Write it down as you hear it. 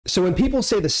So when people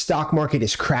say the stock market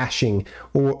is crashing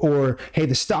or hey,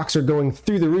 the stocks are going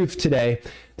through the roof today,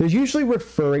 they're usually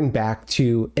referring back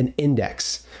to an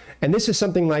index. And this is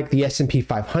something like the S&P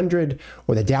 500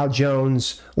 or the Dow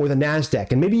Jones or the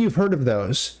Nasdaq. And maybe you've heard of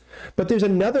those. But there's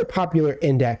another popular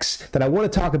index that I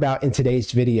want to talk about in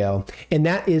today's video, and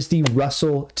that is the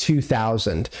Russell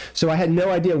 2000. So I had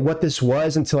no idea what this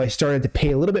was until I started to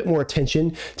pay a little bit more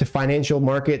attention to financial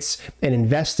markets and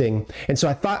investing. And so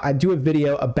I thought I'd do a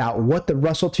video about what the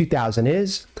Russell 2000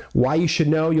 is, why you should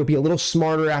know. You'll be a little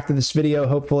smarter after this video,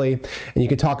 hopefully, and you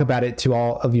can talk about it to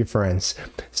all of your friends.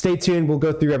 Stay tuned. We'll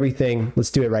go through everything. Let's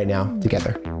do it right now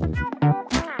together.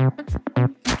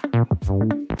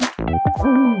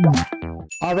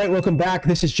 All right, welcome back.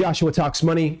 This is Joshua Talks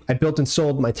Money. I built and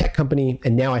sold my tech company,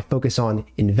 and now I focus on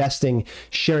investing,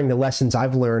 sharing the lessons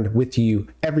I've learned with you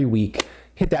every week.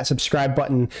 Hit that subscribe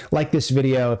button, like this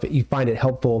video if you find it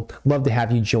helpful. Love to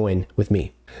have you join with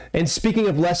me. And speaking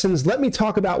of lessons, let me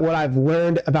talk about what I've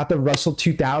learned about the Russell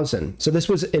 2000. So this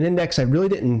was an index I really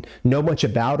didn't know much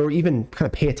about or even kind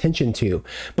of pay attention to.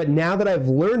 But now that I've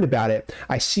learned about it,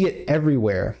 I see it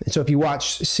everywhere. And so if you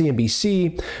watch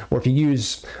CNBC or if you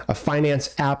use a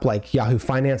finance app like Yahoo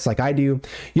Finance like I do,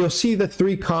 you'll see the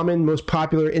three common most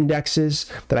popular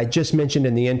indexes that I just mentioned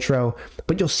in the intro.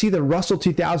 But you'll see the Russell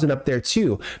 2000 up there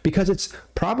too, because it's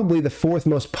probably the fourth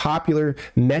most popular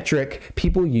metric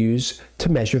people use to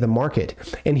measure the market.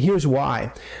 And here's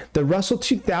why. The Russell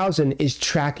 2000 is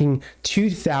tracking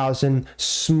 2,000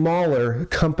 smaller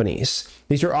companies.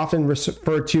 These are often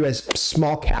referred to as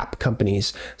small cap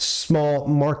companies, small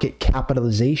market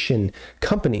capitalization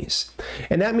companies.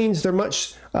 And that means they're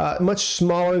much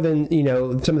smaller than,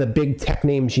 some of the big tech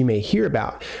names you may hear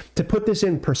about. To put this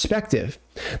in perspective,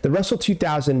 the Russell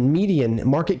 2000 median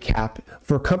market cap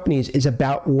for companies is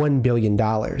about $1 billion.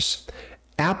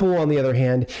 Apple, on the other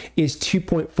hand, is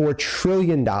 $2.4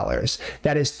 trillion.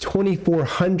 That is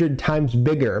 2,400 times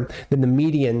bigger than the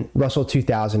median Russell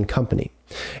 2000 company.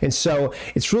 And so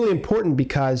it's really important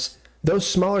because those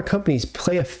smaller companies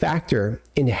play a factor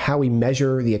in how we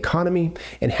measure the economy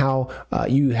and how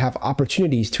you have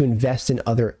opportunities to invest in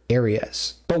other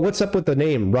areas. But what's up with the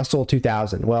name Russell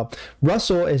 2000? Well,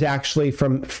 Russell is actually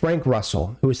from Frank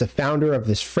Russell, who is the founder of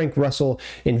this Frank Russell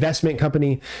investment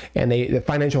company and the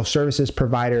financial services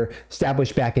provider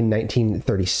established back in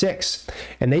 1936.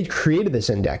 And they created this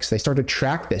index. They started to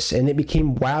track this and it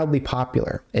became wildly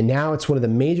popular. And now it's one of the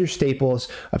major staples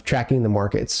of tracking the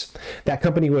markets. That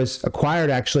company was acquired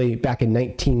actually back in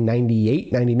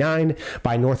 1998, 99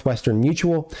 by Northwestern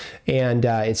Mutual. And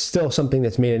it's still something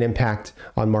that's made an impact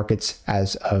on markets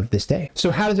as of this day. So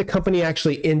how does a company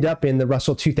actually end up in the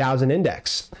Russell 2000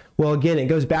 index? Well, again, it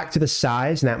goes back to the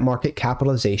size and that market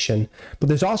capitalization, but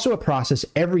there's also a process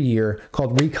every year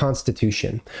called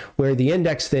reconstitution, where the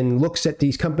index then looks at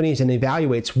these companies and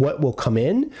evaluates what will come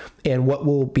in and what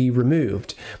will be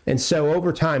removed. And so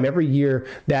over time, every year,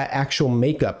 that actual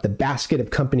makeup, the basket of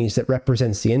companies that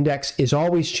represents the index is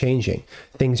always changing.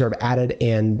 Things are added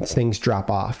and things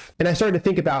drop off. And I started to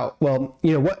think about, well,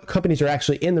 what companies are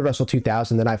actually in the Russell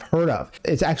 2000 that I've heard of.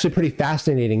 It's actually pretty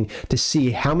fascinating to see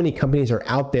how many companies are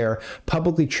out there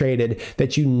publicly traded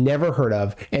that you never heard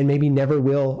of and maybe never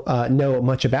will know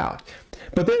much about.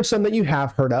 But there are some that you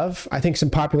have heard of. I think some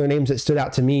popular names that stood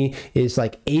out to me is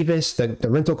like Avis, the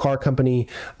rental car company.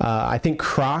 I think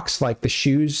Crocs, like the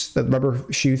shoes, the rubber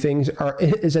shoe things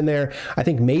is in there. I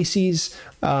think Macy's,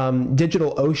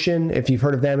 DigitalOcean, if you've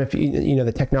heard of them, if you know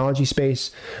the technology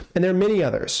space. And there are many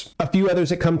others. A few others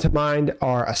that come to mind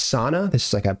are Asana. This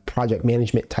is like a project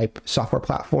management type software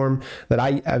platform that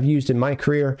I've used in my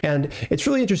career. And it's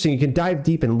really interesting. You can dive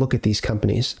deep and look at these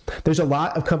companies. There's a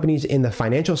lot of companies in the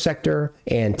financial sector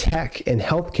and tech and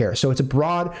healthcare. So it's a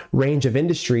broad range of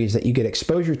industries that you get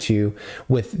exposure to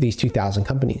with these 2,000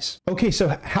 companies. Okay,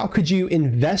 so how could you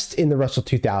invest in the Russell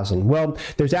 2000? Well,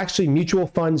 there's actually mutual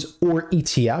funds or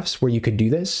ETFs where you could do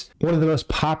this. One of the most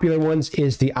popular ones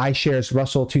is the iShares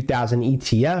Russell 2000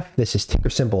 ETF. This is ticker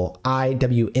symbol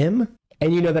IWM.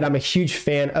 And you know that I'm a huge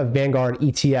fan of Vanguard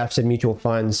ETFs and mutual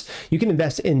funds. You can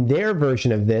invest in their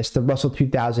version of this, the Russell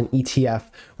 2000 ETF,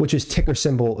 which is ticker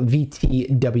symbol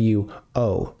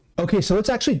VTWO. Okay, so let's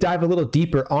actually dive a little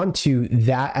deeper onto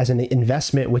that as an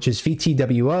investment, which is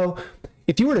VTWO.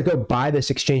 If you were to go buy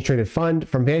this exchange traded fund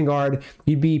from Vanguard,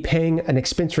 you'd be paying an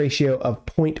expense ratio of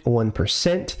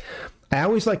 0.1%. I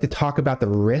always like to talk about the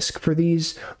risk for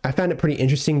these. I found it pretty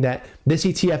interesting that this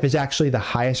ETF is actually the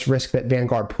highest risk that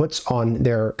Vanguard puts on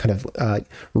their kind of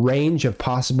range of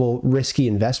possible risky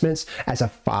investments as a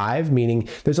 5, meaning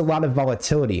there's a lot of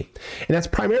volatility. And that's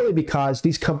primarily because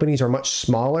these companies are much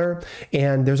smaller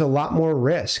and there's a lot more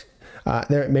risk.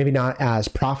 They're maybe not as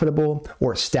profitable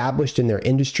or established in their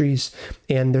industries.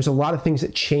 And there's a lot of things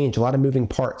that change, a lot of moving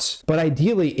parts. But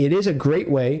ideally, it is a great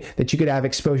way that you could have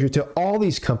exposure to all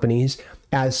these companies,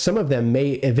 as some of them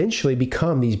may eventually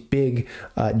become these big,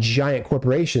 giant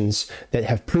corporations that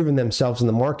have proven themselves in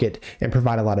the market and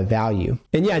provide a lot of value.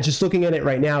 And yeah, just looking at it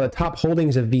right now, the top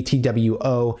holdings of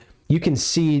VTWO, you can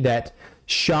see that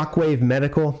Shockwave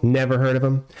Medical, never heard of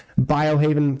them.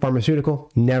 Biohaven Pharmaceutical,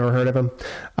 never heard of them.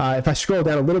 If I scroll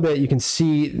down a little bit, you can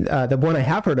see the one I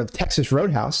have heard of, Texas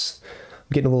Roadhouse.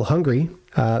 I'm getting a little hungry.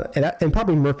 And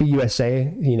probably Murphy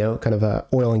USA, you know, kind of a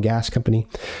oil and gas company.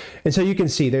 And so you can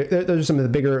see those are some of the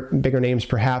bigger names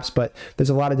perhaps, but there's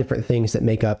a lot of different things that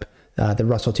make up the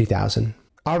Russell 2000.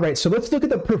 All right, so let's look at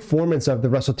the performance of the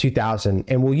Russell 2000,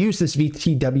 and we'll use this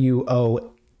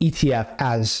VTWO ETF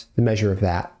as the measure of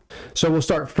that. So we'll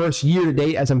start first year to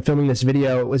date. As I'm filming this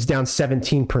video, it was down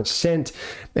 17%.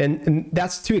 And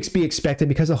that's to be expected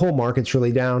because the whole market's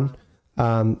really down.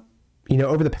 You know,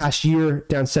 over the past year,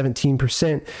 down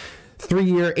 17%.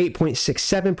 3-year,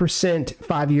 8.67%.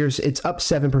 5 years, it's up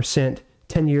 7%.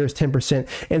 10 years, 10%.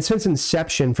 And since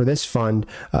inception for this fund,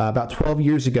 about 12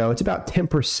 years ago, it's about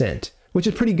 10%, which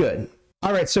is pretty good.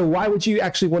 All right, so why would you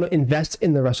actually want to invest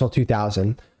in the Russell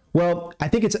 2000? Well, I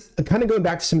think it's kind of going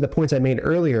back to some of the points I made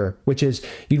earlier, which is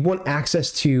you'd want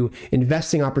access to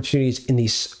investing opportunities in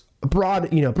these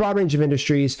broad range of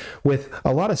industries with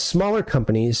a lot of smaller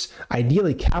companies,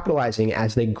 ideally capitalizing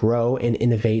as they grow and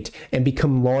innovate and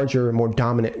become larger, more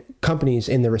dominant companies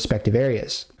in their respective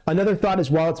areas. Another thought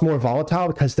is, while it's more volatile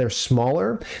because they're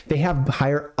smaller, they have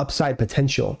higher upside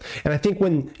potential. And I think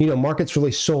when, you know, markets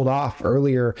really sold off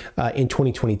earlier in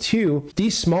 2022,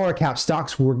 these smaller cap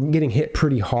stocks were getting hit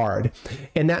pretty hard.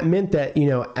 And that meant that, you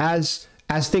know, as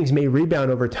things may rebound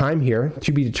over time here,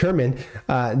 to be determined,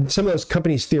 some of those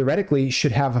companies theoretically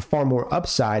should have a far more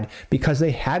upside because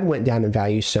they had went down in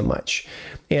value so much.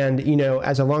 And, you know,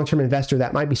 as a long-term investor,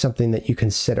 that might be something that you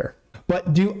consider.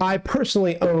 But do I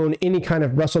personally own any kind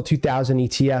of Russell 2000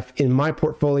 ETF in my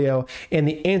portfolio? And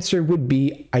the answer would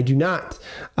be, I do not.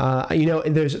 You know,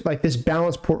 there's like this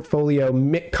balanced portfolio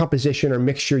composition or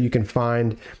mixture you can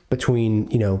find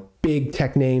between, you know, big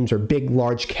tech names or big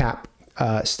large cap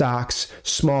stocks,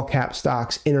 small cap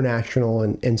stocks, international,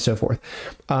 and so forth.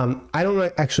 I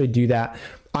don't actually do that.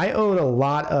 I own a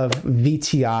lot of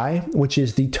VTI, which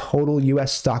is the total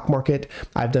US stock market.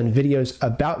 I've done videos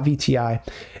about VTI.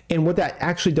 And what that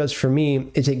actually does for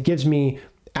me is it gives me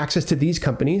access to these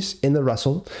companies in the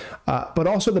Russell, but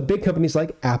also the big companies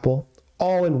like Apple,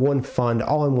 all in one fund,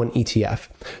 all in one ETF.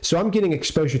 So I'm getting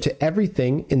exposure to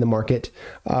everything in the market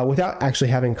without actually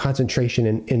having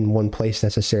concentration in one place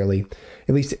necessarily,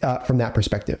 at least from that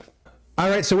perspective. All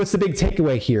right, so what's the big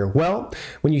takeaway here? Well,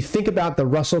 when you think about the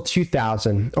Russell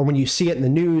 2000, or when you see it in the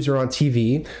news or on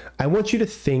TV, I want you to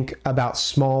think about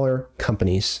smaller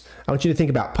companies. I want you to think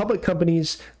about public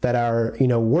companies that are, you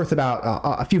know, worth about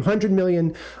a few $100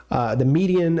 million, the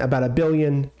median about $1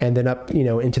 billion, and then up, you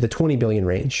know, into the 20 billion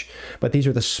range. But these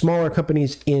are the smaller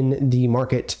companies in the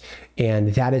market,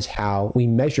 and that is how we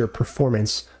measure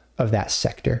performance of that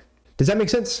sector. Does that make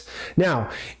sense? Now,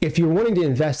 if you're wanting to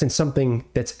invest in something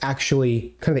that's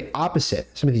actually kind of the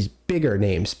opposite, some of these bigger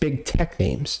names, big tech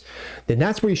names, then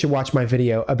that's where you should watch my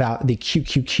video about the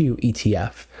QQQ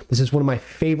ETF. This is one of my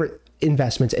favorite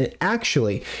investments, and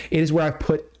actually it is where I've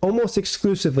put almost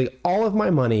exclusively all of my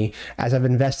money, as I've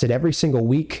invested every single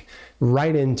week,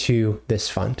 right into this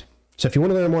fund. So if you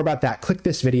want to learn more about that, click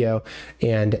this video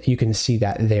and you can see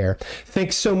that there.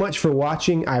 Thanks so much for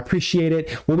watching. I appreciate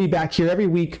it. We'll be back here every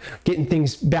week, getting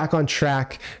things back on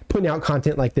track, putting out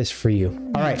content like this for you.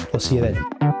 All right, we'll see you then.